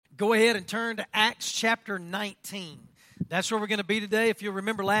go ahead and turn to Acts chapter 19. That's where we're going to be today. If you'll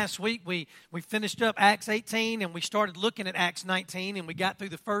remember last week, we finished up Acts 18 and we started looking at Acts 19 and we got through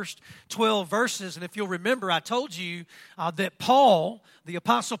the first 12 verses. And if you'll remember, I told you that Paul, the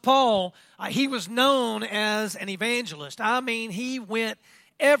Apostle Paul, he was known as an evangelist. I mean, he went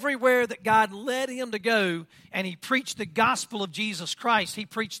everywhere that God led him to go, and he preached the gospel of Jesus Christ. He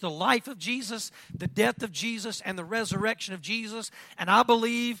preached the life of Jesus, the death of Jesus, and the resurrection of Jesus. And I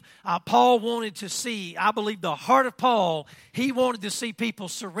believe Paul wanted to see, I believe the heart of Paul, he wanted to see people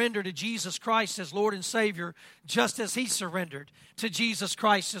surrender to Jesus Christ as Lord and Savior, just as he surrendered to Jesus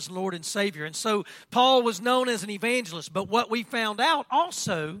Christ as Lord and Savior. And so Paul was known as an evangelist. But what we found out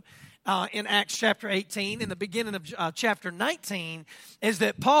also in Acts chapter 18, in the beginning of chapter 19, is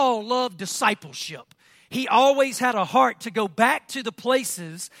that Paul loved discipleship. He always had a heart to go back to the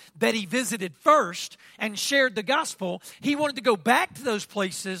places that he visited first and shared the gospel. He wanted to go back to those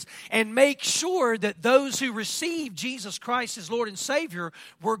places and make sure that those who received Jesus Christ as Lord and Savior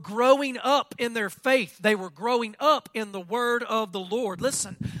were growing up in their faith. They were growing up in the word of the Lord.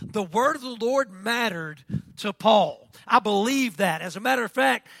 Listen, the word of the Lord mattered to Paul. I believe that. As a matter of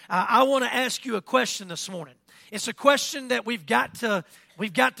fact, I want to ask you a question this morning. It's a question that we've got to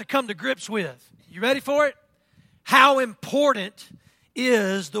come to grips with. You ready for it? How important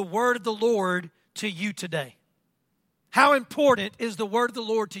is the word of the Lord to you today? How important is the word of the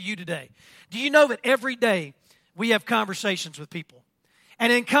Lord to you today? Do you know that every day we have conversations with people?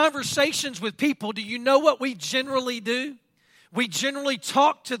 And in conversations with people, do you know what we generally do? We generally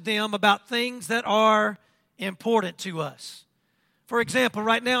talk to them about things that are important to us. For example,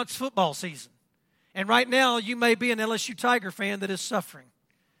 right now it's football season. And right now you may be an LSU Tiger fan that is suffering.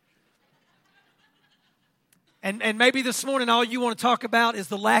 And maybe this morning all you want to talk about is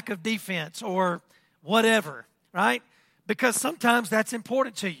the lack of defense or whatever, right? Because sometimes that's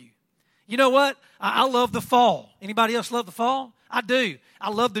important to you. You know what? I love the fall. Anybody else love the fall? I do.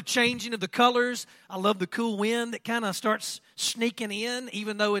 I love the changing of the colors. I love the cool wind that kind of starts sneaking in,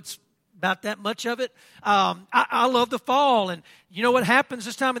 even though it's about that much of it. I love the fall. And you know what happens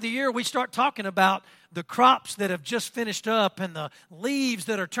this time of the year? We start talking about the crops that have just finished up and the leaves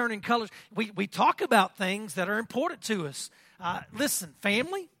that are turning colors. We talk about things that are important to us. Listen,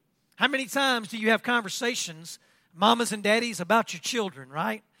 family, how many times do you have conversations, mamas and daddies, about your children,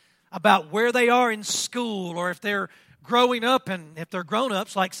 right? About where they are in school, or if they're growing up, and if they're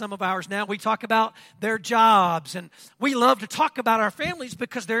grown-ups like some of ours now, we talk about their jobs. And we love to talk about our families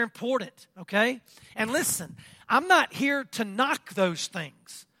because they're important, okay? And listen, I'm not here to knock those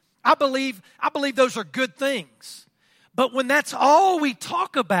things. I believe those are good things. But when that's all we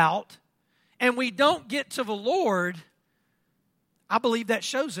talk about and we don't get to the Lord, I believe that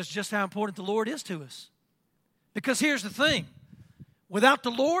shows us just how important the Lord is to us. Because here's the thing. Without the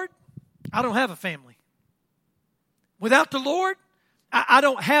Lord, I don't have a family. Without the Lord, I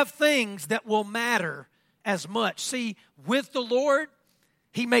don't have things that will matter as much. See, with the Lord,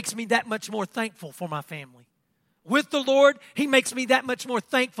 He makes me that much more thankful for my family. With the Lord, He makes me that much more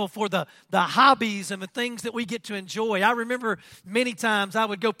thankful for the hobbies and the things that we get to enjoy. I remember many times I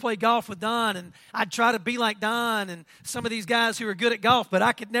would go play golf with Don, and I'd try to be like Don and some of these guys who are good at golf, but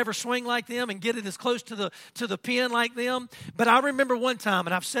I could never swing like them and get it as close to the pin like them. But I remember one time,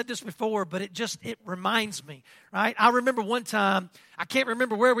 and I've said this before, but it reminds me, right? I remember one time, I can't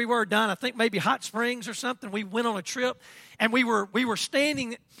remember where we were, Don. I think maybe Hot Springs or something. We went on a trip, and we were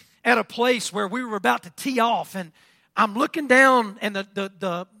standing at a place where we were about to tee off, and I'm looking down, and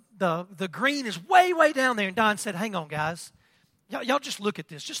the green is way, way down there. And Don said, "Hang on, guys. Y'all just look at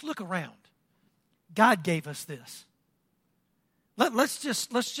this. Just look around. God gave us this. Let's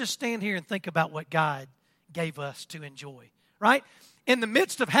just stand here and think about what God gave us to enjoy, right? In the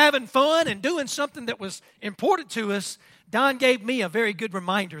midst of having fun and doing something that was important to us, Don gave me a very good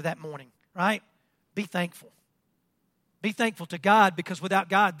reminder that morning, right? Be thankful. Be thankful to God, because without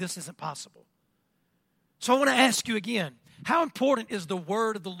God, this isn't possible." So I want to ask you again, how important is the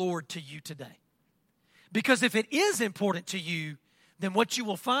word of the Lord to you today? Because if it is important to you, then what you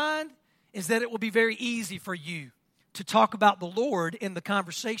will find is that it will be very easy for you to talk about the Lord in the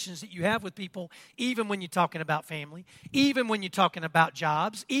conversations that you have with people, even when you're talking about family, even when you're talking about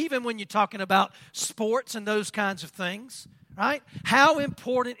jobs, even when you're talking about sports and those kinds of things, right? How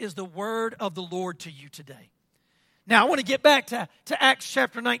important is the word of the Lord to you today? Now, I want to get back to Acts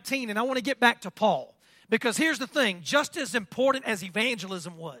chapter 19, and I want to get back to Paul. Because here's the thing, just as important as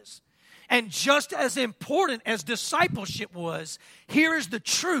evangelism was, and just as important as discipleship was, here is the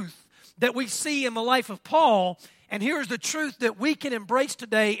truth that we see in the life of Paul, And here's the truth that we can embrace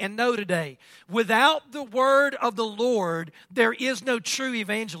today and know today. Without the word of the Lord, there is no true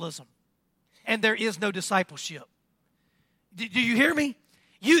evangelism. And there is no discipleship. Do you hear me?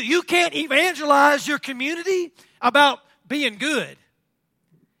 You can't evangelize your community about being good.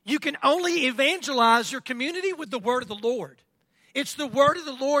 You can only evangelize your community with the word of the Lord. It's the word of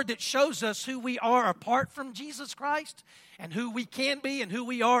the Lord that shows us who we are apart from Jesus Christ and who we can be and who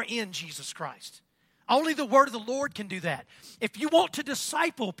we are in Jesus Christ. Only the word of the Lord can do that. If you want to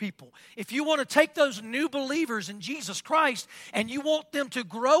disciple people, if you want to take those new believers in Jesus Christ and you want them to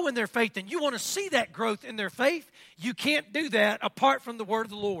grow in their faith and you want to see that growth in their faith, you can't do that apart from the word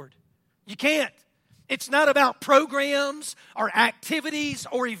of the Lord. You can't. It's not about programs or activities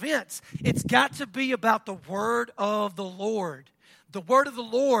or events. It's got to be about the word of the Lord. The word of the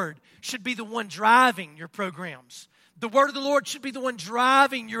Lord should be the one driving your programs. The word of the Lord should be the one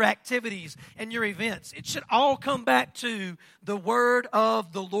driving your activities and your events. It should all come back to the word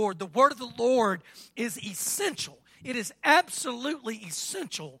of the Lord. The word of the Lord is essential. It is absolutely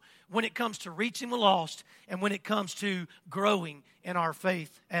essential when it comes to reaching the lost and when it comes to growing in our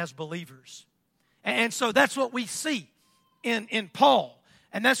faith as believers. And so that's what we see in Paul.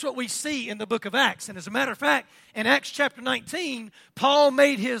 And that's what we see in the book of Acts. And as a matter of fact, in Acts chapter 19, Paul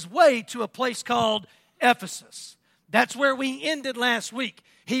made his way to a place called Ephesus. That's where we ended last week.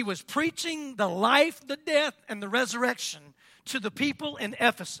 He was preaching the life, the death, and the resurrection to the people in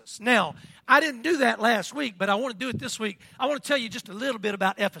Ephesus. Now, I didn't do that last week, but I want to do it this week. I want to tell you just a little bit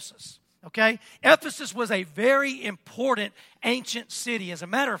about Ephesus, okay? Ephesus was a very important ancient city. As a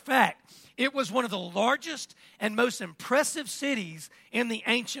matter of fact, it was one of the largest and most impressive cities in the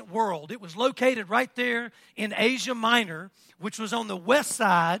ancient world. It was located right there in Asia Minor, which was on the west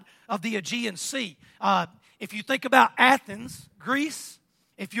side of the Aegean Sea. If you think about Athens, Greece,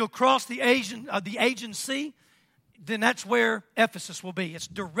 if you'll cross the Aegean Sea, then that's where Ephesus will be. It's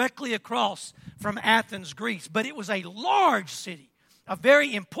directly across from Athens, Greece. But it was a large city, a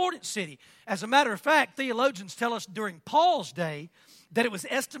very important city. As a matter of fact, theologians tell us during Paul's day that it was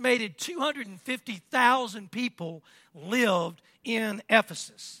estimated 250,000 people lived in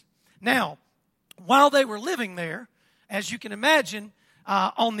Ephesus. Now, while they were living there, as you can imagine,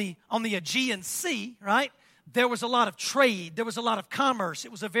 on the Aegean Sea, right? There was a lot of trade. There was a lot of commerce.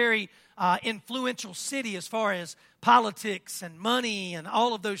 It was a very influential city as far as politics and money and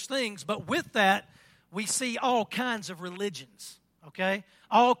all of those things. But with that, we see all kinds of religions, okay?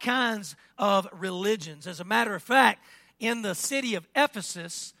 All kinds of religions. As a matter of fact, in the city of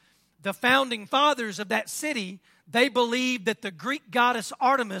Ephesus, the founding fathers of that city, they believed that the Greek goddess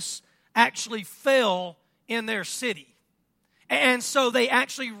Artemis actually fell in their city. And so they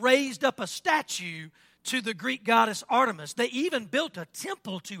actually raised up a statue to the Greek goddess Artemis. They even built a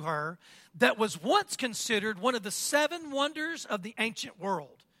temple to her that was once considered one of the 7 wonders of the ancient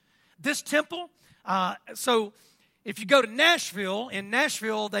world. This temple, so if you go to Nashville, in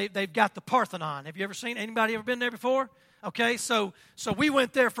Nashville they've got the Parthenon. Have you ever seen, anybody ever been there before? Okay, so we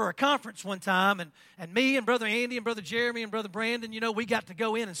went there for a conference one time, and me and Brother Andy and Brother Jeremy and Brother Brandon, we got to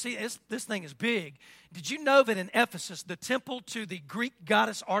go in and see, this thing is big. Did you know that in Ephesus, the temple to the Greek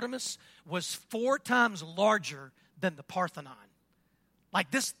goddess Artemis was 4 times larger than the Parthenon? Like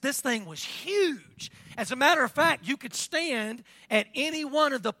this thing was huge. As a matter of fact, you could stand at any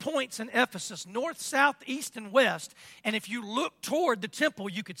one of the points in Ephesus, north, south, east, and west, and if you looked toward the temple,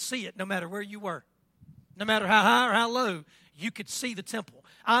 you could see it no matter where you were. No matter how high or how low, you could see the temple.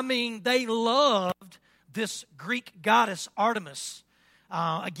 I mean, they loved this Greek goddess Artemis.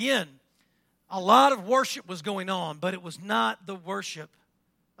 Again, a lot of worship was going on, but it was not the worship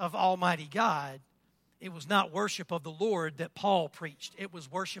of Almighty God. It was not worship of the Lord that Paul preached. It was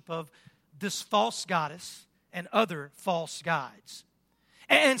worship of this false goddess and other false gods.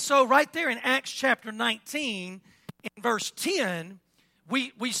 And so right there in Acts chapter 19, in verse 10,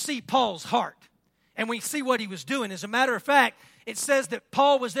 we see Paul's heart. And we see what he was doing. As a matter of fact, it says that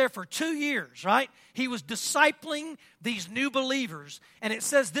Paul was there for 2 years, right? He was discipling these new believers. And it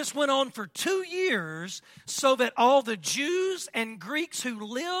says this went on for 2 years so that all the Jews and Greeks who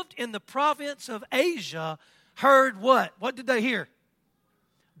lived in the province of Asia heard what? What did they hear?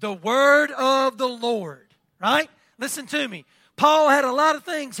 The word of the Lord, right? Listen to me. Paul had a lot of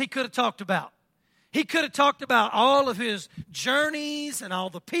things he could have talked about. He could have talked about all of his journeys and all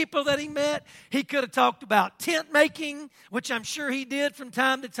the people that he met. He could have talked about tent making, which I'm sure he did from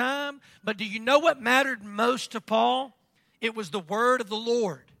time to time. But do you know what mattered most to Paul? It was the word of the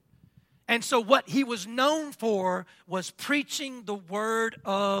Lord. And so what he was known for was preaching the word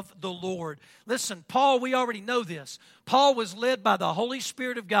of the Lord. Listen, Paul, we already know this. Paul was led by the Holy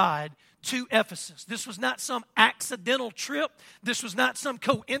Spirit of God to Ephesus. This was not some accidental trip. This was not some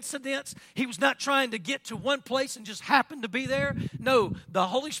coincidence. He was not trying to get to one place and just happened to be there. No, the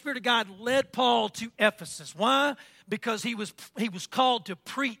Holy Spirit of God led Paul to Ephesus. Why? Because he was called to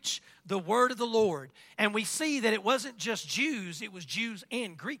preach the word of the Lord. And we see that it wasn't just Jews, it was Jews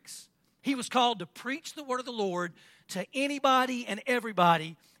and Greeks. He was called to preach the word of the Lord to anybody and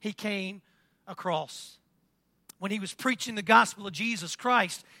everybody he came across. When he was preaching the gospel of Jesus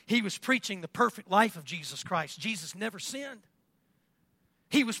Christ, he was preaching the perfect life of Jesus Christ. Jesus never sinned.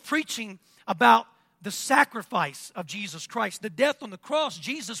 He was preaching about the sacrifice of Jesus Christ, the death on the cross.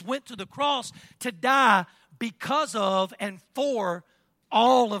 Jesus went to the cross to die because of and for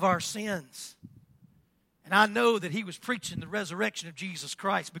all of our sins. And I know that he was preaching the resurrection of Jesus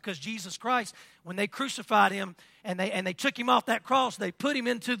Christ, because Jesus Christ, when they crucified him and they took him off that cross, they put him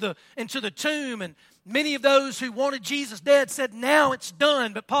into the tomb, and many of those who wanted Jesus dead said, now it's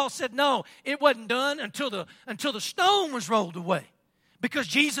done. But Paul said, no, it wasn't done until the stone was rolled away, because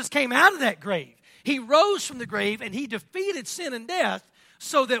Jesus came out of that grave. He rose from the grave and he defeated sin and death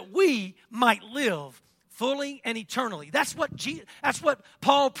so that we might live fully and eternally. That's what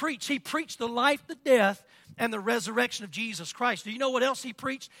Paul preached. He preached the life, the death, and the resurrection of Jesus Christ. Do you know what else he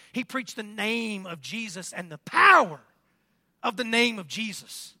preached? He preached the name of Jesus and the power of the name of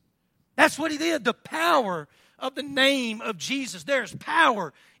Jesus. That's what he did, the power of the name of Jesus. There's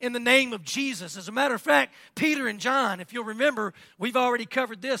power in the name of Jesus. As a matter of fact, Peter and John, if you'll remember, we've already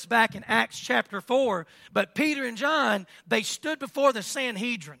covered this back in Acts chapter 4, but Peter and John, they stood before the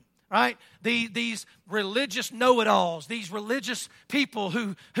Sanhedrin. Right? These religious know-it-alls, these religious people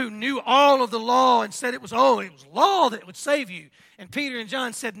who knew all of the law and said it was law that would save you. And Peter and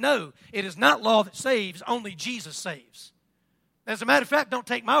John said, no, it is not law that saves, only Jesus saves. As a matter of fact, don't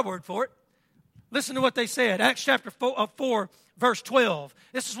take my word for it. Listen to what they said. Acts chapter 4 verse 12.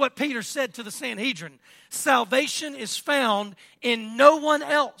 This is what Peter said to the Sanhedrin. Salvation is found in no one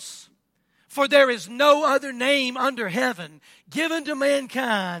else. For there is no other name under heaven given to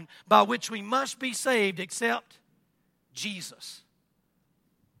mankind by which we must be saved except Jesus.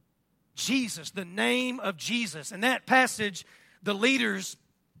 Jesus, the name of Jesus. In that passage, the leaders,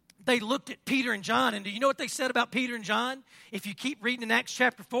 they looked at Peter and John, and do you know what they said about Peter and John? If you keep reading in Acts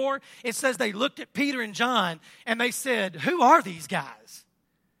chapter 4, it says they looked at Peter and John, and they said, who are these guys?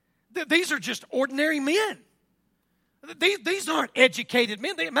 These are just ordinary men. These aren't educated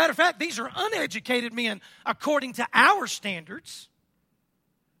men. Matter of fact, these are uneducated men according to our standards.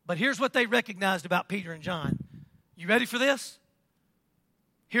 But here's what they recognized about Peter and John. You ready for this?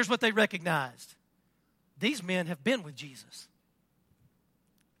 Here's what they recognized. These men have been with Jesus.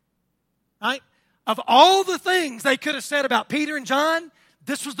 Right? Of all the things they could have said about Peter and John,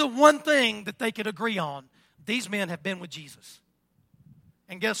 this was the one thing that they could agree on. These men have been with Jesus.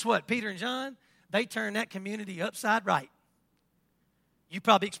 And guess what? Peter and John, they turned that community upside right. You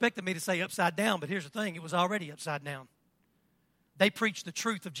probably expected me to say upside down, but here's the thing. It was already upside down. They preached the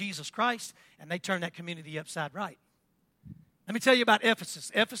truth of Jesus Christ, and they turned that community upside right. Let me tell you about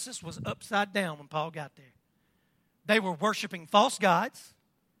Ephesus. Ephesus was upside down when Paul got there. They were worshiping false gods.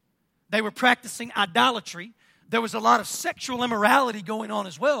 They were practicing idolatry. There was a lot of sexual immorality going on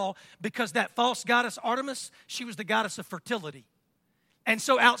as well, because that false goddess Artemis, she was the goddess of fertility. And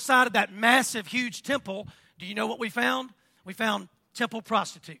so outside of that massive, huge temple, do you know what we found? We found temple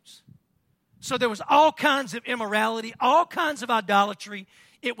prostitutes. So there was all kinds of immorality, all kinds of idolatry.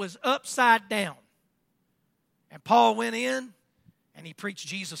 It was upside down. And Paul went in and he preached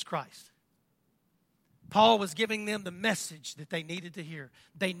Jesus Christ. Paul was giving them the message that they needed to hear.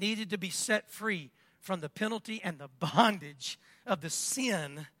 They needed to be set free from the penalty and the bondage of the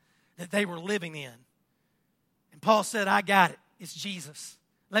sin that they were living in. And Paul said, I got it. It's Jesus.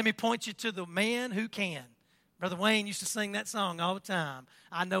 Let me point you to the man who can. Brother Wayne used to sing that song all the time.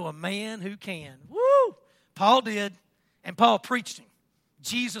 I know a man who can. Woo! Paul did, and Paul preached him.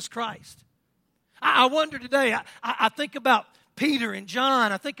 Jesus Christ. I wonder today, I think about Peter and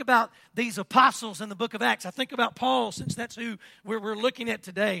John. I think about these apostles in the book of Acts. I think about Paul, since that's who we're looking at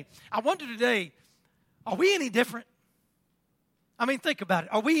today. I wonder today, are we any different? I mean, think about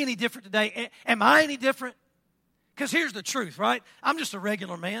it. Are we any different today? Am I any different? Because here's the truth, right? I'm just a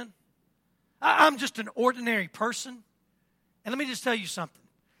regular man. I'm just an ordinary person. And let me just tell you something.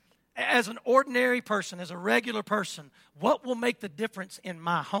 as an ordinary person, as a regular person, what will make the difference in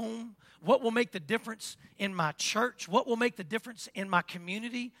my home? What will make the difference in my church? What will make the difference in my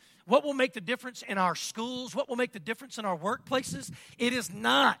community? What will make the difference in our schools? What will make the difference in our workplaces? It is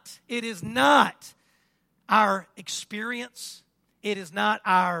not our experience. It is not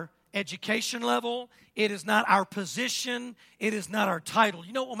our education level. It is not our position. It is not our title.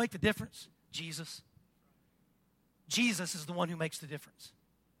 You know what will make the difference? Jesus. Jesus is the one who makes the difference.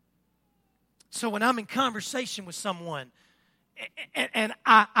 So when I'm in conversation with someone and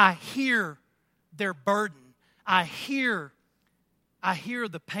I hear their burden, I hear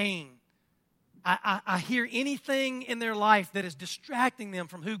the pain, I hear anything in their life that is distracting them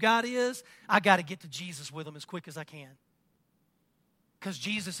from who God is, I got to get to Jesus with them as quick as I can. Because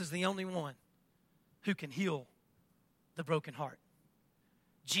Jesus is the only one who can heal the broken heart.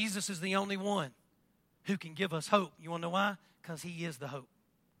 Jesus is the only one who can give us hope. You want to know why? Because He is the hope.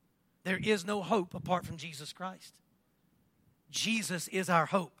 There is no hope apart from Jesus Christ. Jesus is our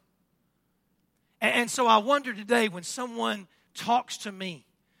hope. And so I wonder today, when someone talks to me,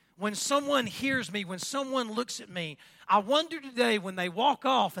 when someone hears me, when someone looks at me, I wonder today when they walk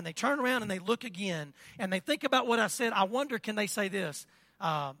off and they turn around and they look again and they think about what I said, I wonder, can they say this?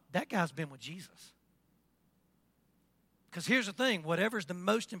 That guy's been with Jesus. Because here's the thing, whatever's the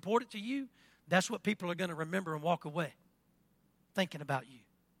most important to you, that's what people are going to remember and walk away thinking about you.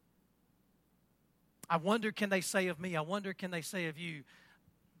 I wonder, can they say of me, I wonder, can they say of you,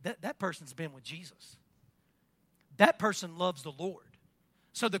 that person's been with Jesus. That person loves the Lord.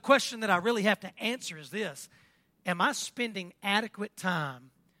 So the question that I really have to answer is this: am I spending adequate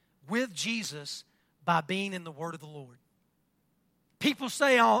time with Jesus by being in the Word of the Lord? People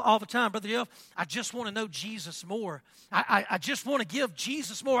say all the time, Brother Jeff, I just want to know Jesus more. I just want to give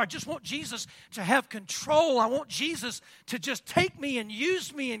Jesus more. I just want Jesus to have control. I want Jesus to just take me and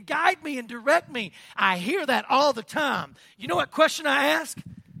use me and guide me and direct me. I hear that all the time. You know what question I ask?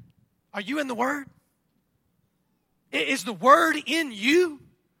 Are you in the Word? Is the Word in you?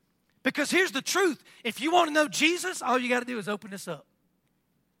 Because here's the truth. If you want to know Jesus, all you got to do is open this up.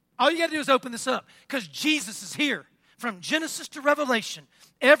 All you got to do is open this up. Because Jesus is here. From Genesis to Revelation,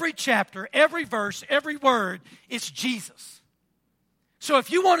 every chapter, every verse, every word, it's Jesus. So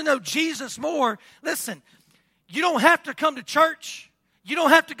if you want to know Jesus more, listen, you don't have to come to church. You don't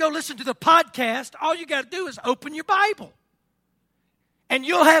have to go listen to the podcast. All you got to do is open your Bible. And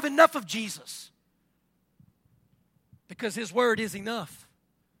you'll have enough of Jesus. Because His Word is enough.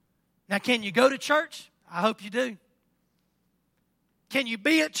 Now, can you go to church? I hope you do. Can you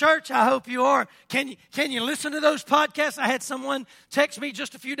be at church? I hope you are. Can you listen to those podcasts? I had someone text me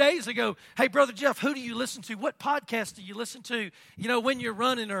just a few days ago, hey, Brother Jeff, who do you listen to? What podcast do you listen to, when you're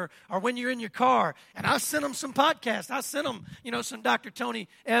running or when you're in your car? And I sent them some podcasts. I sent them, some Dr. Tony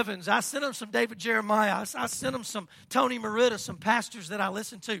Evans. I sent them some David Jeremiah. I sent them some Tony Merida, some pastors that I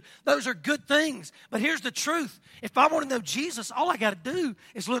listen to. Those are good things. But here's the truth. If I want to know Jesus, all I got to do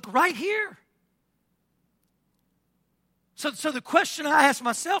is look right here. So the question I ask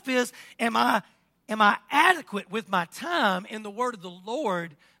myself is, am I adequate with my time in the Word of the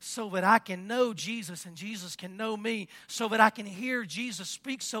Lord so that I can know Jesus and Jesus can know me, so that I can hear Jesus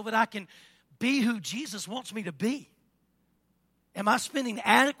speak, so that I can be who Jesus wants me to be? Am I spending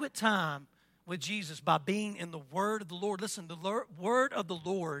adequate time with Jesus by being in the Word of the Lord? Listen, the Word of the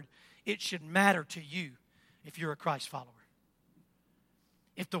Lord, it should matter to you if you're a Christ follower.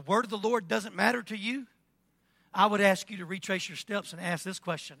 If the Word of the Lord doesn't matter to you, I would ask you to retrace your steps and ask this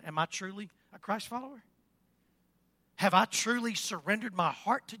question: am I truly a Christ follower? Have I truly surrendered my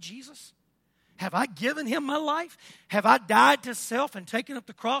heart to Jesus? Have I given Him my life? Have I died to self and taken up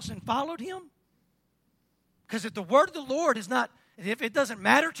the cross and followed Him? Because if the Word of the Lord is not, if it doesn't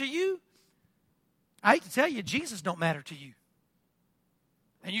matter to you, I hate to tell you, Jesus don't matter to you.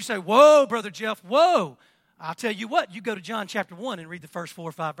 And you say, whoa, Brother Jeff, whoa. I'll tell you what, you go to John chapter 1 and read the first 4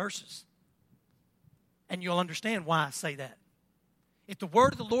 or 5 verses. And you'll understand why I say that. If the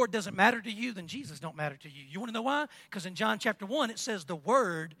Word of the Lord doesn't matter to you, then Jesus don't matter to you. You want to know why? Because in John chapter 1, it says the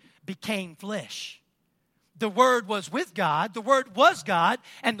Word became flesh. The Word was with God, the Word was God,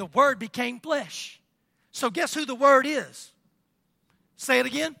 and the Word became flesh. So guess who the Word is? Say it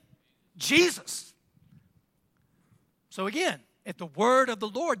again. Jesus. So again, if the Word of the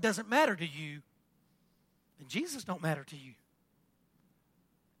Lord doesn't matter to you, then Jesus don't matter to you.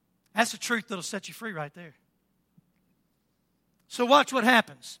 That's the truth that'll set you free right there. So watch what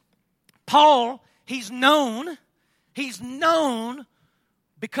happens. Paul, he's known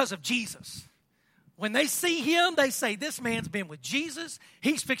because of Jesus. When they see him, they say, this man's been with Jesus.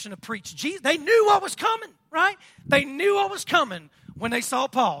 He's fixing to preach Jesus. They knew what was coming, right? They knew what was coming when they saw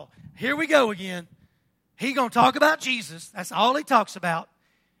Paul. here we go again. He's going to talk about Jesus. That's all he talks about.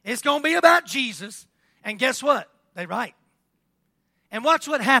 It's going to be about Jesus. And guess what? They write. And watch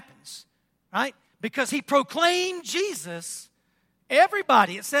what happens, right? Because he proclaimed Jesus,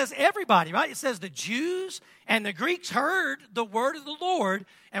 everybody, it says everybody, right? It says the Jews and the Greeks heard the word of the Lord.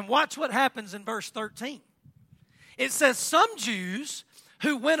 And watch what happens in verse 13. It says some Jews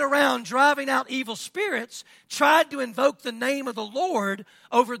who went around driving out evil spirits tried to invoke the name of the Lord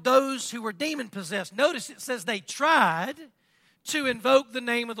over those who were demon-possessed. Notice it says they tried to invoke the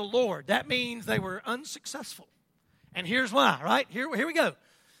name of the Lord. That means they were unsuccessful. And here's why, right? Here we go.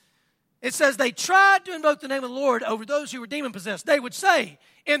 It says they tried to invoke the name of the Lord over those who were demon-possessed. They would say,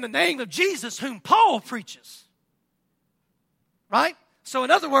 in the name of Jesus whom Paul preaches. Right? So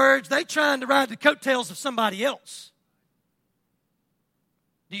in other words, they trying to ride the coattails of somebody else.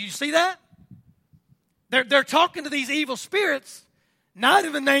 Do you see that? They're talking to these evil spirits, not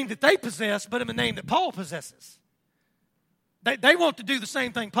in the name that they possess, but in the name that Paul possesses. They want to do the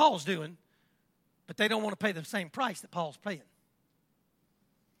same thing Paul's doing, but they don't want to pay the same price that Paul's paying.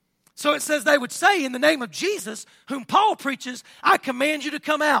 So it says they would say, in the name of Jesus, whom Paul preaches, I command you to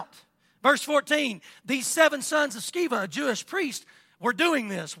come out. Verse 14, these 7 sons of Sceva, a Jewish priest, were doing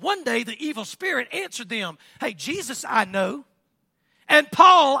this. One day the evil spirit answered them, hey, Jesus I know, and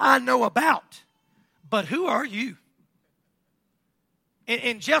Paul I know about, but who are you?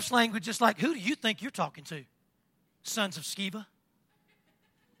 In Jeff's language, it's like, who do you think you're talking to? Sons of Sceva?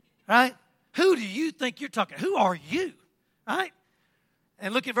 Right? Who do you think you're talking to? Who are you? Right?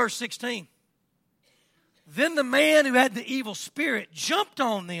 And look at verse 16. Then the man who had the evil spirit jumped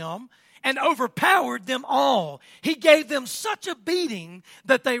on them and overpowered them all. He gave them such a beating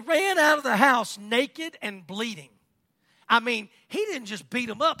that they ran out of the house naked and bleeding. I mean, he didn't just beat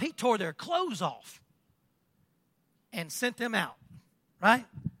them up. He tore their clothes off and sent them out. Right?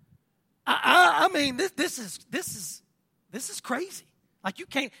 I mean, this is crazy. Like you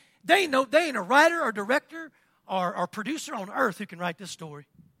can't. They ain't a writer or director or producer on earth who can write this story.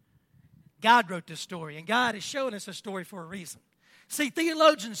 God wrote this story, and God is showing us this story for a reason. See,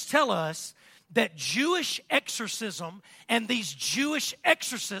 theologians tell us that Jewish exorcism and these Jewish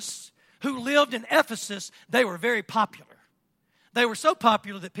exorcists who lived in Ephesus, they were very popular. They were so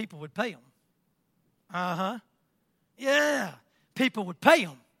popular that people would pay them. Yeah, people would pay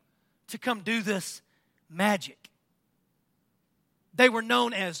them to come do this magic. They were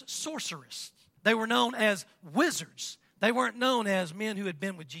known as sorcerers. They were known as wizards. They weren't known as men who had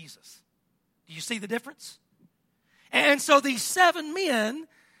been with Jesus. Do you see the difference? And so these 7 men,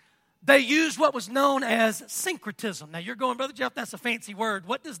 they used what was known as syncretism. Now you're going, Brother Jeff, that's a fancy word.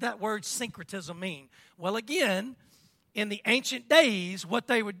 What does that word syncretism mean? Well, again, in the ancient days, what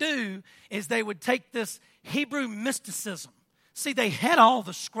they would do is they would take this Hebrew mysticism. See, they had all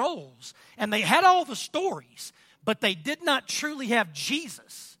the scrolls and they had all the stories, but they did not truly have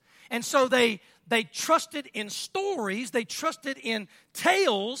Jesus. And so they trusted in stories, they trusted in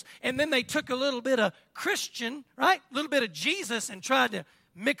tales, and then they took a little bit of Christian, right? A little bit of Jesus and tried to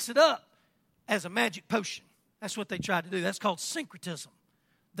mix it up as a magic potion. That's what they tried to do. That's called syncretism.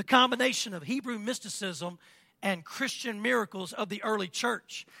 The combination of Hebrew mysticism and Christian miracles of the early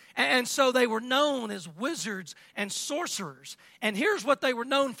church. And so they were known as wizards and sorcerers. And here's what they were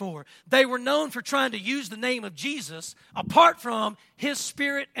known for. They were known for trying to use the name of Jesus apart from His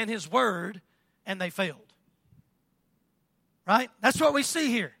Spirit and His Word, and they failed. Right? That's what we see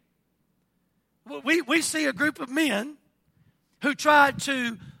here. We see a group of men who tried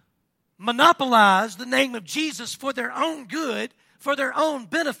to monopolize the name of Jesus for their own good, for their own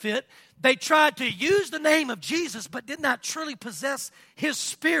benefit. They tried to use the name of Jesus but did not truly possess His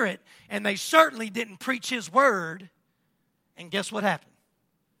Spirit, and they certainly didn't preach His Word. And guess what happened?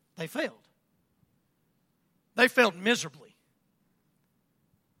 They failed. They failed miserably.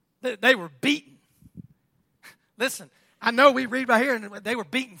 They were beaten. Listen, I know we read right here, and they were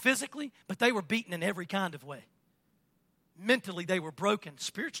beaten physically, but they were beaten in every kind of way. Mentally, they were broken.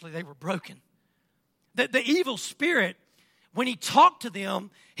 Spiritually, they were broken. The evil spirit, when he talked to them,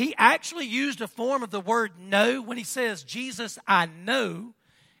 he actually used a form of the word know. When he says, Jesus, I know,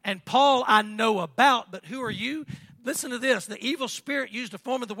 and Paul, I know about, but who are you? Listen to this. The evil spirit used a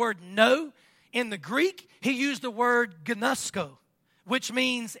form of the word know. In the Greek, he used the word gnosko, which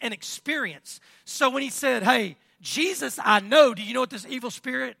means an experience. So when he said, hey, Jesus, I know, do you know what this evil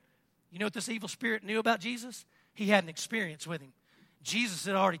spirit, knew about Jesus? He had an experience with him. Jesus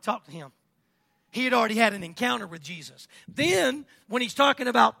had already talked to him. He had already had an encounter with Jesus. Then, when he's talking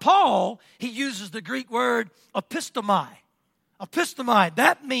about Paul, he uses the Greek word epistomai. Epistomai,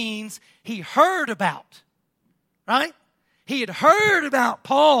 that means he heard about, right? He had heard about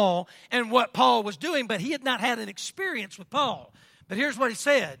Paul and what Paul was doing, but he had not had an experience with Paul. But here's what he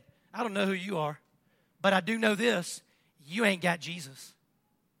said. I don't know who you are, but I do know this. You ain't got Jesus.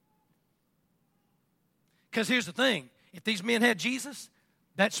 Because here's the thing. If these men had Jesus,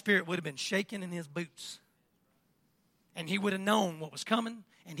 that spirit would have been shaking in his boots. And he would have known what was coming,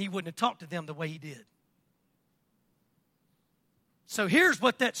 and he wouldn't have talked to them the way he did. So here's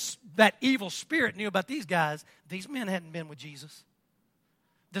what that evil spirit knew about these guys. These men hadn't been with Jesus.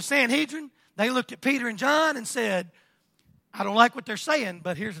 The Sanhedrin, they looked at Peter and John and said, I don't like what they're saying,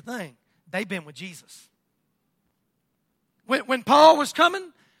 but here's the thing. They've been with Jesus. When Paul was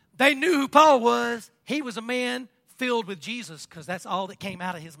coming, they knew who Paul was. He was a man filled with Jesus because that's all that came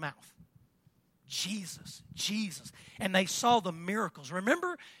out of his mouth. Jesus, Jesus. And they saw the miracles.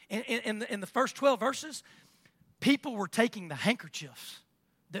 Remember in the first 12 verses, people were taking the handkerchiefs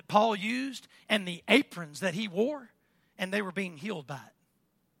that Paul used and the aprons that he wore, and they were being healed by it.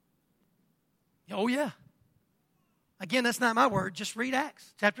 Oh, yeah. Again, that's not my word. Just read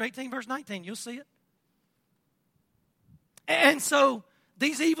Acts chapter 18, verse 19. You'll see it. And so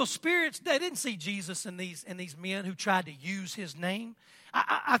these evil spirits, they didn't see Jesus in these men who tried to use his name.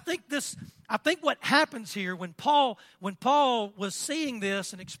 I think what happens here when Paul was seeing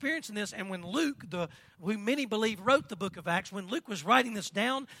this and experiencing this, and when Luke, who many believe wrote the book of Acts, when Luke was writing this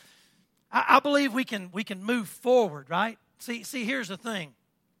down, I believe we can move forward, right? See, here's the thing.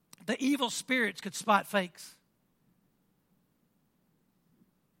 The evil spirits could spot fakes.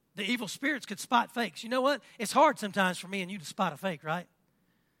 The evil spirits could spot fakes. You know what? It's hard sometimes for me and you to spot a fake, right?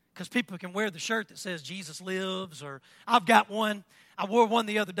 Because people can wear the shirt that says Jesus lives, or I've got one. I wore one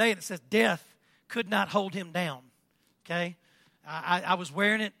the other day and it says death could not hold him down. Okay? I was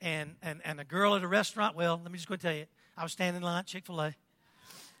wearing it and a girl at a restaurant, well, let me just go tell you, I was standing in line at Chick-fil-A.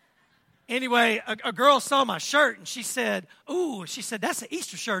 Anyway, a girl saw my shirt and she said, ooh, that's an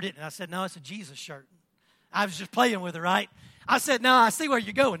Easter shirt, isn't it? I said, no, it's a Jesus shirt. I was just playing with her, right? I said, no, I see where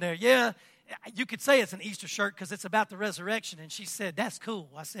you're going there. Yeah, you could say it's an Easter shirt because it's about the resurrection. And she said, that's cool.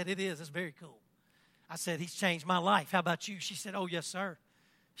 I said, it is. It's very cool. I said, he's changed my life. How about you? She said, oh, yes, sir.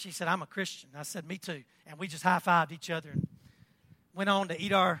 She said, I'm a Christian. I said, me too. And we just high-fived each other and went on to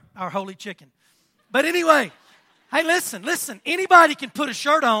eat our holy chicken. But anyway, hey, listen. Anybody can put a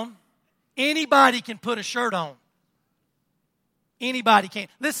shirt on. Anybody can put a shirt on. Anybody can.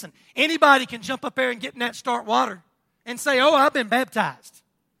 Listen, anybody can jump up there and get in that start water and say, oh, I've been baptized.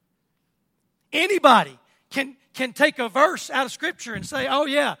 Anybody can take a verse out of Scripture and say, oh,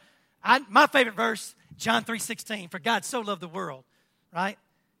 yeah, my favorite verse, John 3:16, for God so loved the world, right?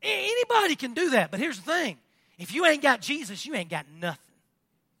 Anybody can do that, but here's the thing. If you ain't got Jesus, you ain't got nothing.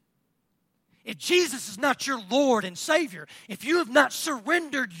 If Jesus is not your Lord and Savior, if you have not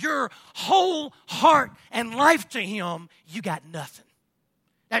surrendered your whole heart and life to Him, you got nothing.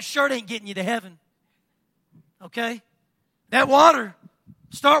 That shirt ain't getting you to heaven, okay? That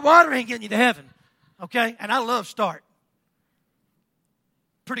Start water ain't getting you to heaven, okay? And I love Start.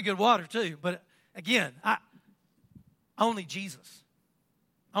 Pretty good water too, but again, only Jesus.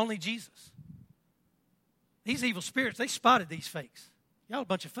 Only Jesus. These evil spirits, they spotted these fakes. Y'all a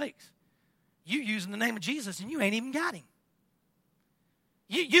bunch of fakes. You using the name of Jesus and you ain't even got Him.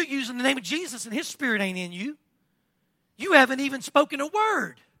 You using the name of Jesus and His Spirit ain't in you. You haven't even spoken a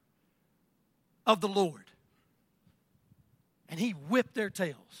word of the Lord. And He whipped their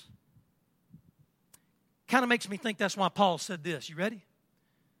tails. Kind of makes me think that's why Paul said this. You ready?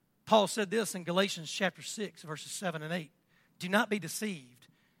 Paul said this in Galatians chapter 6, verses 7 and 8. Do not be deceived.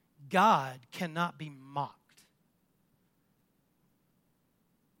 God cannot be mocked.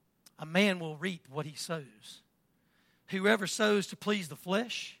 A man will reap what he sows. Whoever sows to please the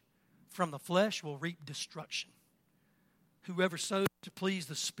flesh, from the flesh will reap destruction. Whoever sows to please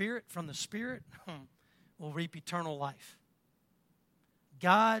the Spirit, from the Spirit, will reap eternal life.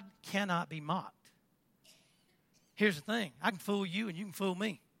 God cannot be mocked. Here's the thing. I can fool you and you can fool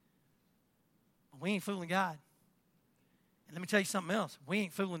me. But we ain't fooling God. And let me tell you something else. We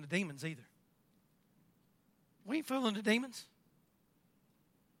ain't fooling the demons either. We ain't fooling the demons.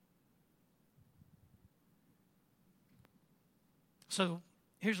 So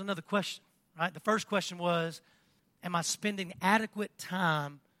here's another question, right? The first question was, am I spending adequate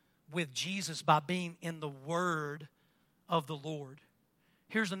time with Jesus by being in the Word of the Lord?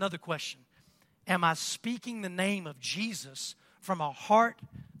 Here's another question. Am I speaking the name of Jesus from a heart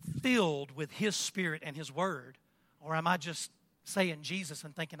filled with His Spirit and His Word? Or am I just saying Jesus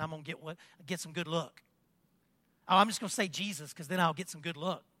and thinking I'm going to get some good luck? Oh, I'm just going to say Jesus because then I'll get some good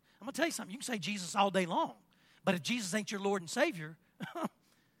luck. I'm going to tell you something. You can say Jesus all day long. But if Jesus ain't your Lord and Savior,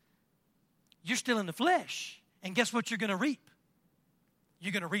 you're still in the flesh. And guess what you're going to reap?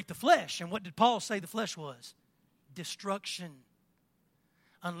 You're going to reap the flesh. And what did Paul say the flesh was? Destruction.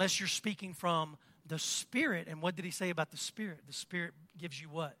 Unless you're speaking from the Spirit. And what did he say about the Spirit? The Spirit gives you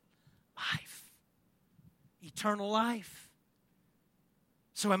what? Life. Eternal life.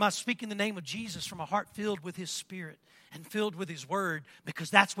 So am I speaking the name of Jesus from a heart filled with His Spirit and filled with His Word? Because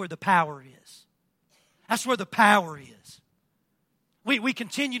that's where the power is. That's where the power is. We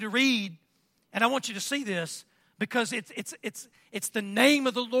continue to read, and I want you to see this, because it's the name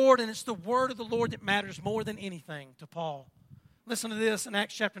of the Lord and it's the word of the Lord that matters more than anything to Paul. Listen to this in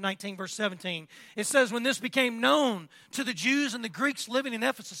Acts chapter 19, verse 17. It says, when this became known to the Jews and the Greeks living in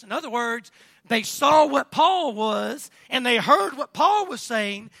Ephesus, in other words, they saw what Paul was and they heard what Paul was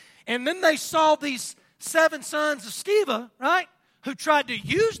saying, and then they saw these 7 sons of Sceva, right, who tried to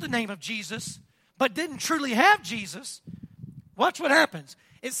use the name of Jesus but didn't truly have Jesus. Watch what happens.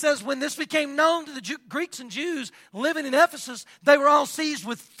 It says, when this became known to the Greeks and Jews living in Ephesus, they were all seized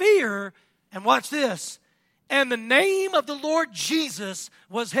with fear. And watch this. And the name of the Lord Jesus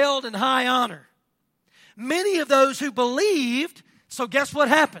was held in high honor. Many of those who believed, so guess what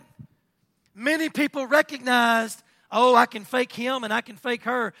happened? Many people recognized, oh, I can fake him and I can fake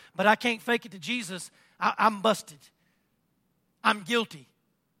her, but I can't fake it to Jesus. I'm busted. I'm guilty.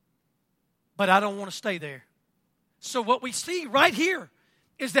 But I don't want to stay there. So what we see right here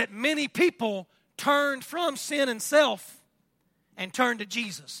is that many people turned from sin and self and turned to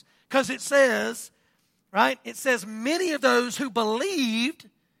Jesus. Because it says, right, it says many of those who believed,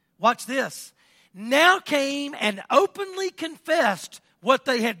 watch this, now came and openly confessed what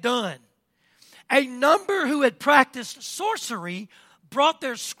they had done. A number who had practiced sorcery brought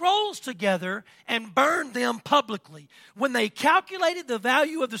their scrolls together and burned them publicly. When they calculated the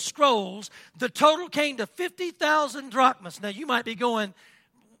value of the scrolls, the total came to 50,000 drachmas. Now you might be going,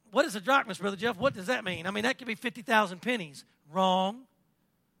 what is a drachmas, Brother Jeff? What does that mean? I mean, that could be 50,000 pennies. Wrong.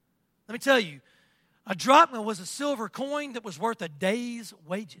 Let me tell you, a drachma was a silver coin that was worth a day's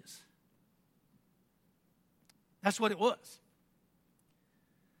wages. That's what it was.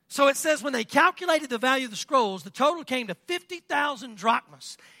 So it says when they calculated the value of the scrolls, the total came to 50,000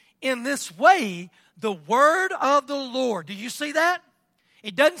 drachmas. In this way, the word of the Lord, do you see that?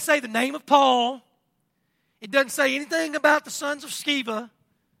 It doesn't say the name of Paul. It doesn't say anything about the sons of Sceva.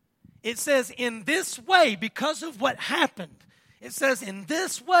 It says in this way, because of what happened, it says in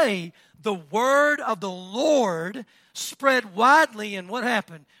this way, the word of the Lord spread widely, and what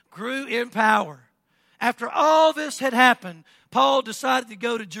happened? Grew in power. After all this had happened, Paul decided to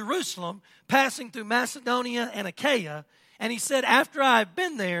go to Jerusalem, passing through Macedonia and Achaia. And he said, after I have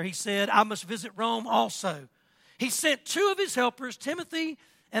been there, he said, I must visit Rome also. He sent 2 of his helpers, Timothy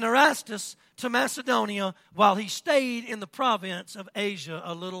and Erastus, to Macedonia while he stayed in the province of Asia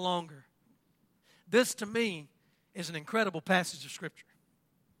a little longer. This, to me, is an incredible passage of Scripture.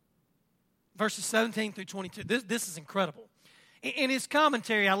 Verses 17 through 22. This is incredible. In his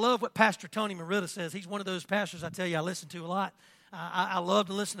commentary, I love what Pastor Tony Merida says. He's one of those pastors I tell you I listen to a lot. I love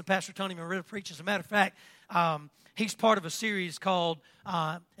to listen to Pastor Tony Merida preach. As a matter of fact, he's part of a series called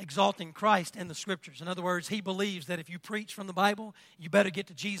Exalting Christ in the Scriptures. In other words, he believes that if you preach from the Bible, you better get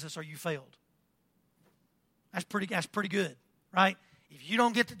to Jesus or you failed. That's pretty good, right? If you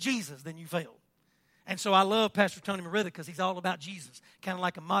don't get to Jesus, then you failed. And so I love Pastor Tony Merida because he's all about Jesus, kind of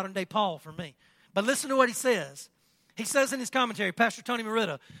like a modern-day Paul for me. But listen to what he says. He says in his commentary, Pastor Tony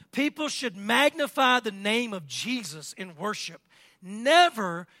Merida, people should magnify the name of Jesus in worship,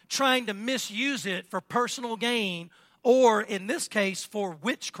 never trying to misuse it for personal gain or, in this case, for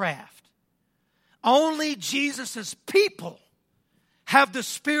witchcraft. Only Jesus' people have the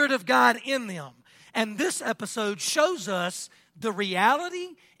Spirit of God in them. And this episode shows us the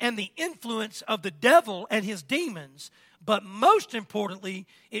reality and the influence of the devil and his demons, but most importantly,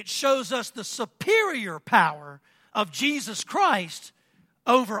 it shows us the superior power of Jesus Christ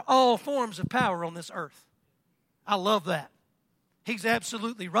over all forms of power on this earth. I love that. He's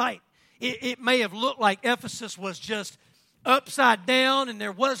absolutely right. It may have looked like Ephesus was just upside down and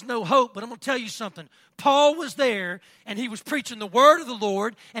there was no hope, but I'm going to tell you something. Paul was there and he was preaching the word of the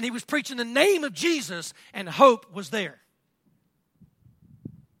Lord and he was preaching the name of Jesus, and hope was there.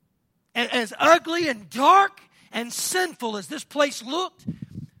 And as ugly and dark and sinful as this place looked,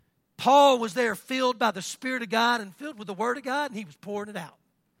 Paul was there filled by the Spirit of God and filled with the Word of God, and he was pouring it out.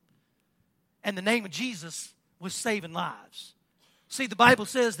 And the name of Jesus was saving lives. See, the Bible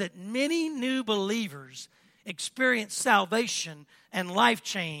says that many new believers experience salvation and life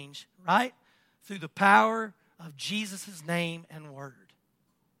change, right, through the power of Jesus' name and word.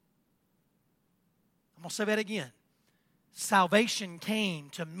 I'm going to say that again. Salvation came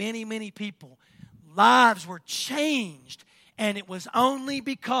to many, many people. lives were changed. And it was only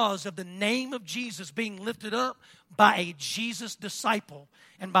because of the name of Jesus being lifted up by a Jesus disciple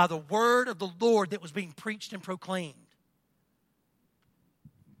and by the word of the Lord that was being preached and proclaimed.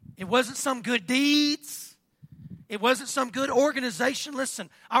 It wasn't some good deeds. It wasn't some good organization. Listen,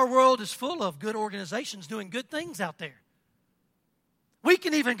 our world is full of good organizations doing good things out there. We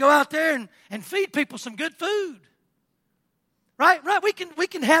can even go out there and feed people some good food. Right? We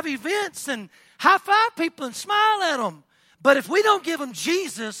can have events and high-five people and smile at them. But if we don't give them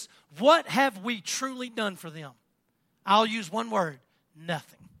Jesus, what have we truly done for them? I'll use one word: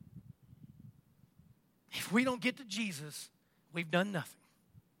 nothing. If we don't get to Jesus, we've done nothing.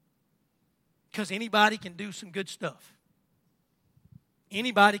 Because anybody can do some good stuff.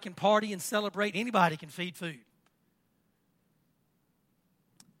 Anybody can party and celebrate. Anybody can feed food.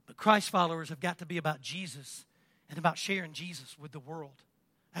 But Christ followers have got to be about Jesus and about sharing Jesus with the world.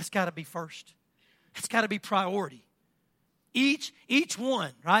 That's got to be first. That's got to be priority. Each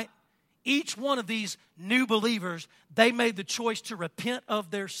one, right? Each one of these new believers, they made the choice to repent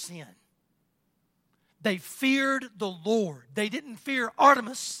of their sin. They feared the Lord. They didn't fear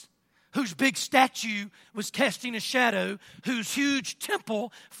Artemis, whose big statue was casting a shadow, whose huge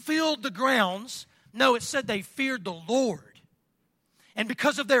temple filled the grounds. No, it said they feared the Lord. And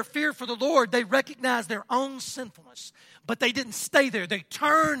because of their fear for the Lord, they recognized their own sinfulness. But they didn't stay there. They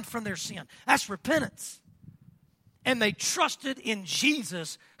turned from their sin. That's repentance. And they trusted in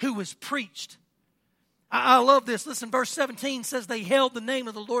Jesus who was preached. I love this. Listen, verse 17 says they held the name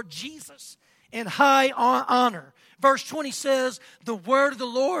of the Lord Jesus in high honor. Verse 20 says the word of the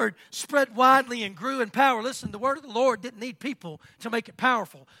Lord spread widely and grew in power. Listen, the word of the Lord didn't need people to make it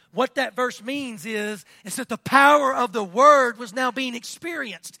powerful. What that verse means is that the power of the word was now being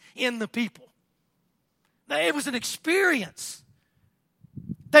experienced in the people. It was an experience.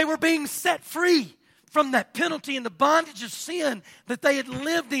 They were being set free from that penalty and the bondage of sin that they had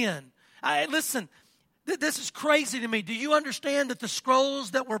lived in. Listen, this is crazy to me. Do you understand that the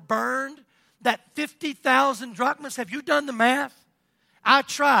scrolls that were burned, that 50,000 drachmas, have you done the math? I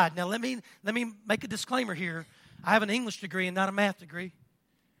tried. Now let me make a disclaimer here. I have an English degree and not a math degree.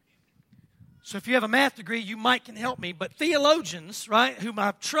 So if you have a math degree, you might can help me. But theologians, right, whom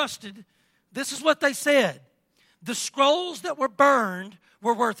I've trusted, this is what they said. The scrolls that were burned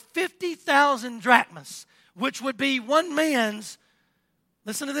were worth 50,000 drachmas, which would be one man's,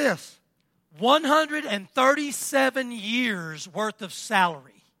 listen to this, 137 years worth of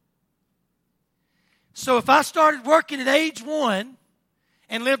salary. So if I started working at age 1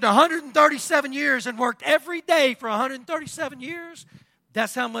 and lived 137 years and worked every day for 137 years,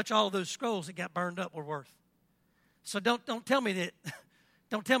 that's how much all of those scrolls that got burned up were worth. So don't tell me that,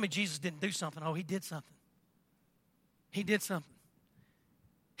 don't tell me Jesus didn't do something. Oh, he did something. He did something.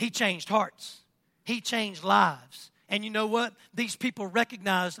 He changed hearts. He changed lives. And you know what? These people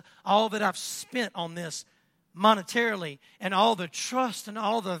recognized all that I've spent on this monetarily and all the trust and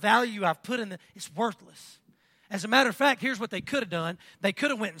all the value I've put in it. It's worthless. As a matter of fact, here's what they could have done. They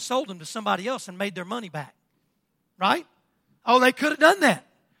could have went and sold them to somebody else and made their money back. Right? Oh, they could have done that.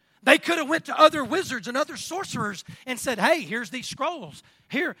 They could have went to other wizards and other sorcerers and said, hey, here's these scrolls.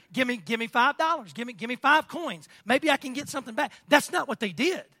 Here, give me $5. Give me 5 coins. Maybe I can get something back. That's not what they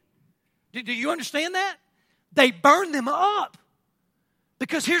did. Do you understand that? They burned them up.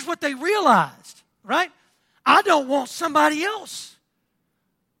 Because here's what they realized, right? I don't want somebody else.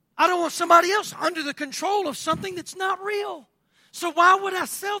 I don't want somebody else under the control of something that's not real. So why would I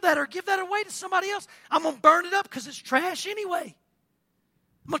sell that or give that away to somebody else? I'm going to burn it up because it's trash anyway.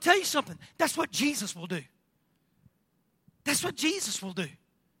 I'm going to tell you something. That's what Jesus will do. That's what Jesus will do.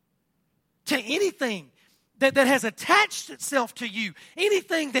 To anything that has attached itself to you,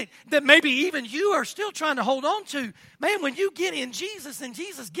 anything that maybe even you are still trying to hold on to, man, when you get in Jesus and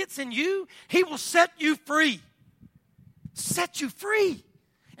Jesus gets in you, He will set you free. Set you free.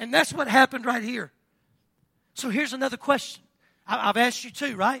 And that's what happened right here. So here's another question. I've asked you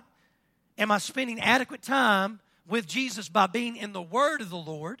too, right? Am I spending adequate time with Jesus by being in the Word of the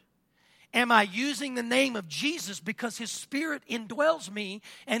Lord? Am I using the name of Jesus because His Spirit indwells me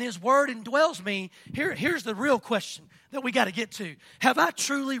and His Word indwells me? Here's the real question that we got to get to. Have I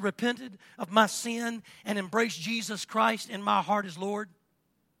truly repented of my sin and embraced Jesus Christ in my heart as Lord?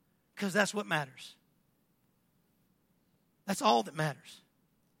 Because that's what matters. That's all that matters.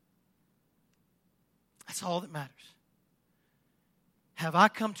 That's all that matters. Have I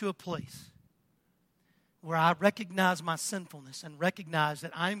come to a place where I recognize my sinfulness and recognize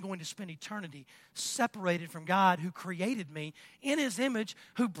that I'm going to spend eternity separated from God who created me in His image,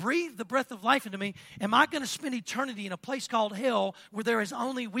 who breathed the breath of life into me? Am I going to spend eternity in a place called hell where there is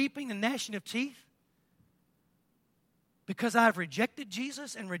only weeping and gnashing of teeth? because I've rejected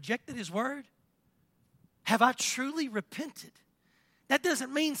Jesus and rejected His Word? Have I truly repented? That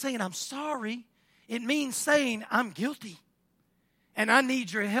doesn't mean saying I'm sorry. It means saying I'm guilty and I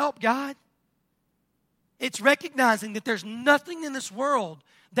need your help, God. It's recognizing that there's nothing in this world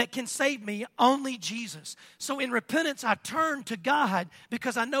that can save me, only Jesus. So in repentance, I turn to God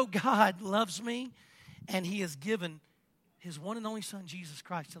because I know God loves me and He has given His one and only Son, Jesus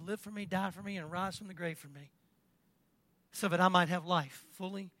Christ, to live for me, die for me, and rise from the grave for me so that I might have life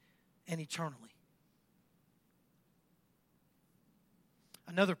fully and eternally.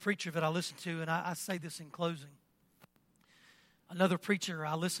 Another preacher that I listen to, and I say this in closing, another preacher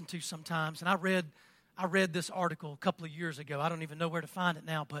I listen to sometimes, and I read this article a couple of years ago. I don't even know where to find it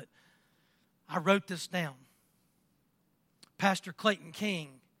now, but I wrote this down. Pastor Clayton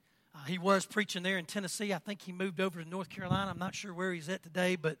King, he was preaching there in Tennessee. I think he moved over to North Carolina. I'm not sure where he's at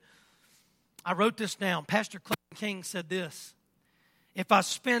today, but I wrote this down. Pastor Clayton King said this: if I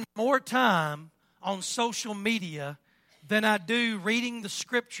spend more time on social media than I do reading the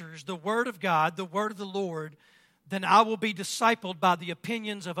Scriptures, the Word of God, the Word of the Lord, then I will be discipled by the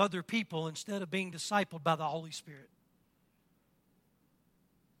opinions of other people instead of being discipled by the Holy Spirit.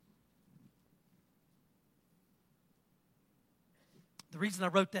 The reason I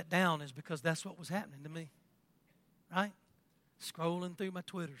wrote that down is because that's what was happening to me, right? Scrolling through my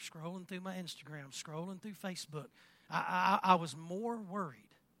Twitter, scrolling through my Instagram, scrolling through Facebook. I was more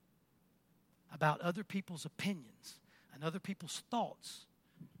worried about other people's opinions and other people's thoughts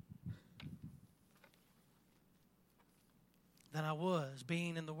than I was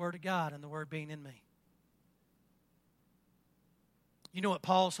being in the Word of God and the Word being in me. You know what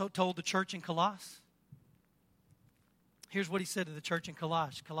Paul told the church in Colossus? Here's what he said to the church in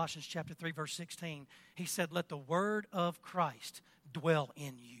Colossus, Colossians chapter 3, verse 16. He said, let the word of Christ dwell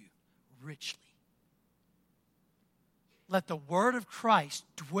in you richly. Let the word of Christ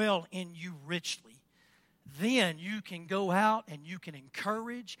dwell in you richly. Then you can go out and you can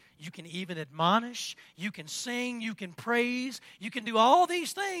encourage, you can even admonish, you can sing, you can praise, you can do all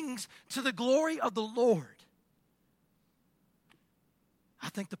these things to the glory of the Lord. I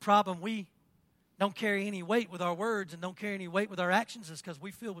think the problem we don't carry any weight with our words and don't carry any weight with our actions is because we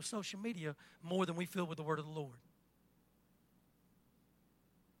fill with social media more than we fill with the word of the Lord.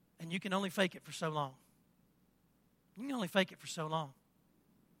 And you can only fake it for so long. You can only fake it for so long.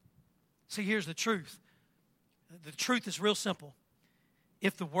 See, here's the truth. The truth is real simple.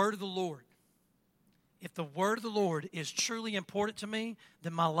 If the word of the Lord is truly important to me,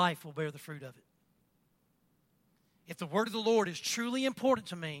 then my life will bear the fruit of it. If the word of the Lord is truly important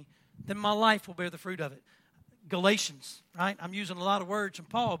to me, then my life will bear the fruit of it. Galatians, right? I'm using a lot of words from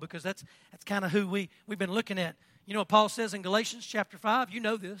Paul because that's kind of who we've been looking at. You know what Paul says in Galatians chapter 5? You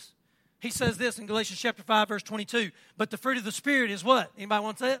know this. He says this in Galatians chapter 5, verse 22. But the fruit of the Spirit is what? Anybody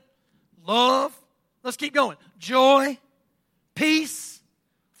want to say it? Love. Let's keep going. Joy, peace,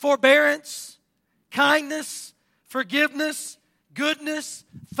 forbearance, kindness, forgiveness, goodness,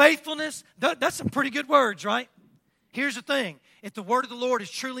 faithfulness. That's some pretty good words, right? Here's the thing. If the word of the Lord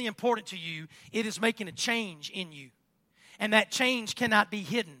is truly important to you, it is making a change in you. And that change cannot be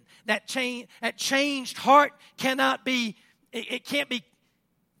hidden. That changed heart cannot be, it can't be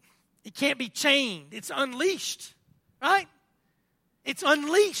chained. It's unleashed, right? It's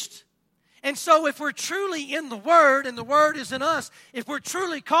unleashed. And so if we're truly in the Word and the Word is in us, if we're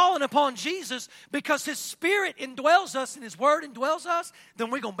truly calling upon Jesus because His Spirit indwells us and His Word indwells us, then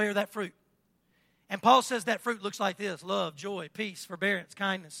we're going to bear that fruit. And Paul says that fruit looks like this: love, joy, peace, forbearance,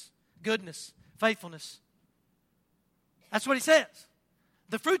 kindness, goodness, faithfulness. That's what he says.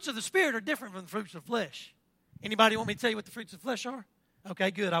 The fruits of the Spirit are different from the fruits of the flesh. Anybody want me to tell you what the fruits of the flesh are?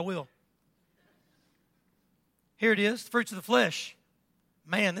 Okay, good, I will. Here it is, the fruits of the flesh.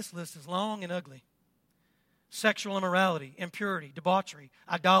 Man, this list is long and ugly. Sexual immorality, impurity, debauchery,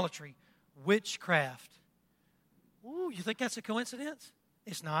 idolatry, witchcraft. Ooh, you think that's a coincidence?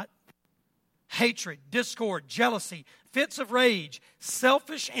 It's not. Hatred, discord, jealousy, fits of rage,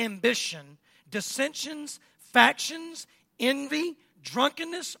 selfish ambition, dissensions, factions, envy,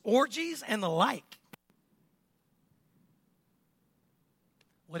 drunkenness, orgies, and the like.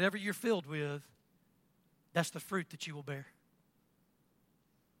 Whatever you're filled with, that's the fruit that you will bear.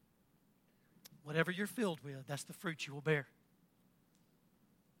 Whatever you're filled with, that's the fruit you will bear.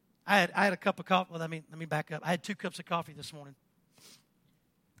 I had a cup of coffee. Well, let me back up. I had 2 cups of coffee this morning,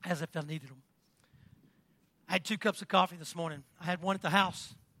 as if I needed them. I had 2 cups of coffee this morning. I had one at the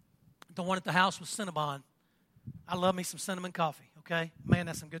house. The one at the house was Cinnabon. I love me some cinnamon coffee, okay? Man,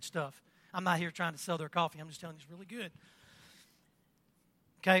 that's some good stuff. I'm not here trying to sell their coffee. I'm just telling you it's really good.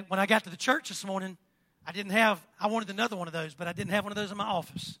 Okay, when I got to the church this morning, I wanted another one of those, but I didn't have one of those in my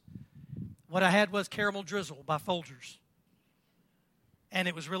office. What I had was Caramel Drizzle by Folgers. And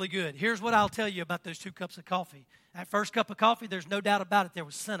it was really good. Here's what I'll tell you about those 2 cups of coffee. That first cup of coffee, there's no doubt about it, there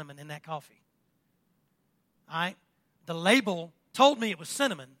was cinnamon in that coffee. All right? The label told me it was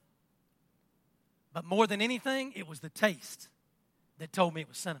cinnamon, but more than anything, it was the taste that told me it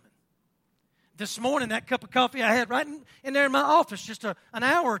was cinnamon. This morning, that cup of coffee I had right in there in my office just an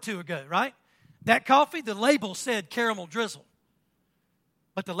hour or 2 ago, right? That coffee, the label said Caramel Drizzle.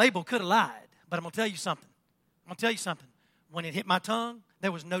 But the label could have lied. But I'm going to tell you something. When it hit my tongue,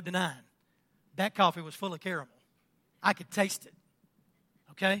 there was no denying. That coffee was full of caramel. I could taste it.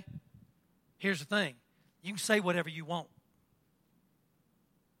 Okay? Here's the thing. You can say whatever you want.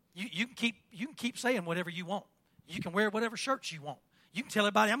 You can keep saying whatever you want. You can wear whatever shirts you want. You can tell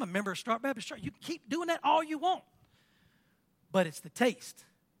everybody, I'm a member of Start Baptist Church. You can keep doing that all you want. But it's the taste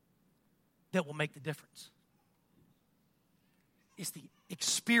that will make the difference. It's the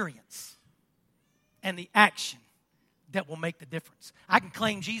experience and the action that will make the difference. I can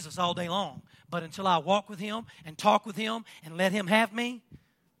claim Jesus all day long, but until I walk with Him and talk with Him and let Him have me,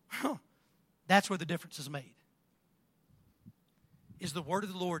 that's where the difference is made. Is the word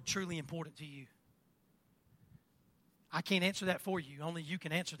of the Lord truly important to you? I can't answer that for you. Only you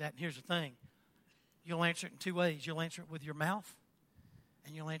can answer that. And here's the thing. You'll answer it in 2 ways. You'll answer it with your mouth,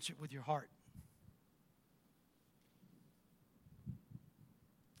 and you'll answer it with your heart.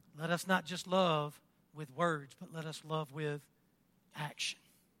 Let us not just love with words, but let us love with action.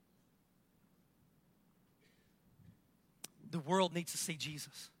 The world needs to see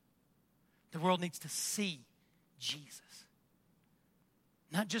Jesus. The world needs to see Jesus.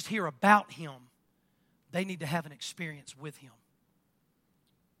 Not just hear about Him. They need to have an experience with Him.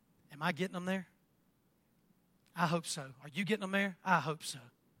 Am I getting them there? I hope so. Are you getting them there? I hope so.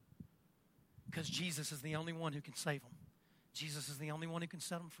 Because Jesus is the only one who can save them. Jesus is the only one who can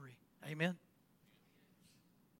set them free. Amen.